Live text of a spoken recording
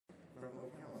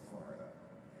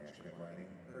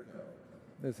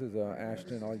This is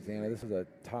Ashton Alexander. This is a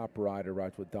top rider,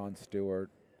 rides with Don Stewart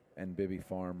and Bibby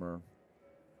Farmer.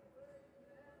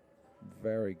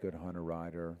 Very good hunter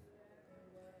rider.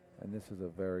 And this is a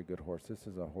very good horse. This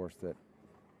is a horse that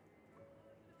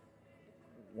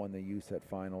won the USET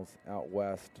finals out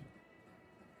west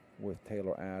with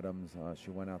Taylor Adams.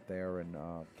 She went out there, and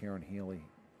Karen Healy.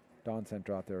 Don sent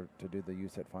her out there to do the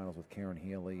USET finals with Karen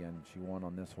Healy, and she won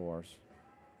on this horse.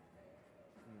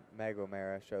 Meg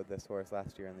O'Mara showed this horse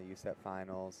last year in the USET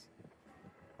finals.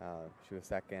 She was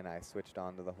second. I switched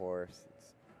on to the horse.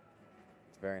 It's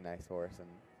a very nice horse, and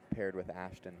paired with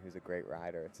Ashton, who's a great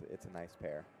rider. It's a nice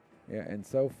pair. Yeah, and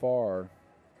so far,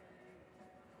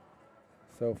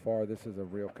 this is a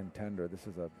real contender. This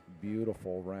is a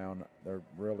beautiful round.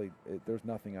 There's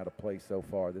nothing out of place so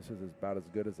far. This is about as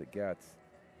good as it gets.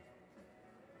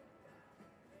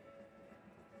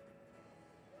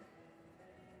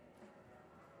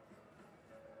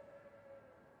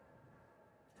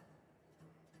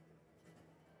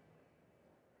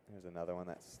 There's another one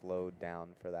that slowed down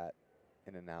for that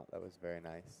in and out. That was very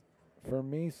nice. For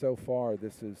me, so far,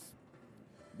 this is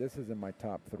in my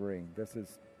top three. This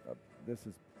is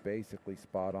basically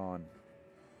spot on.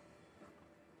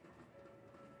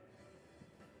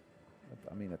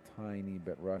 I mean, a tiny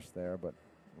bit rushed there, but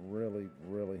really,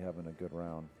 really having a good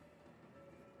round.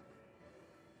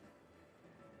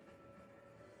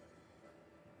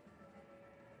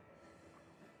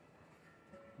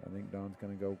 I think Don's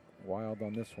going to go wild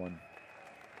on this one.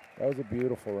 That was a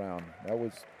beautiful round. That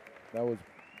was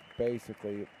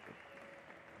basically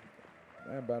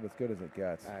about as good as it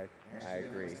gets. I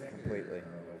agree completely.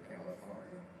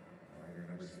 Rider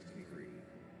number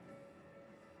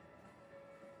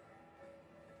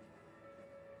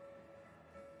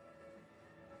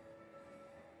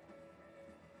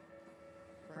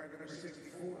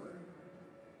 64.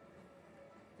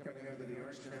 Coming over the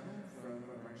Arch Channel from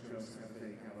Rancho Santa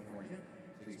Fe, California.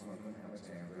 Please welcome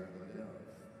Alexandra the Dove.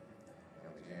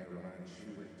 Alexandra Ryan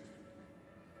Schubert.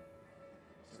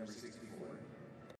 Number 64.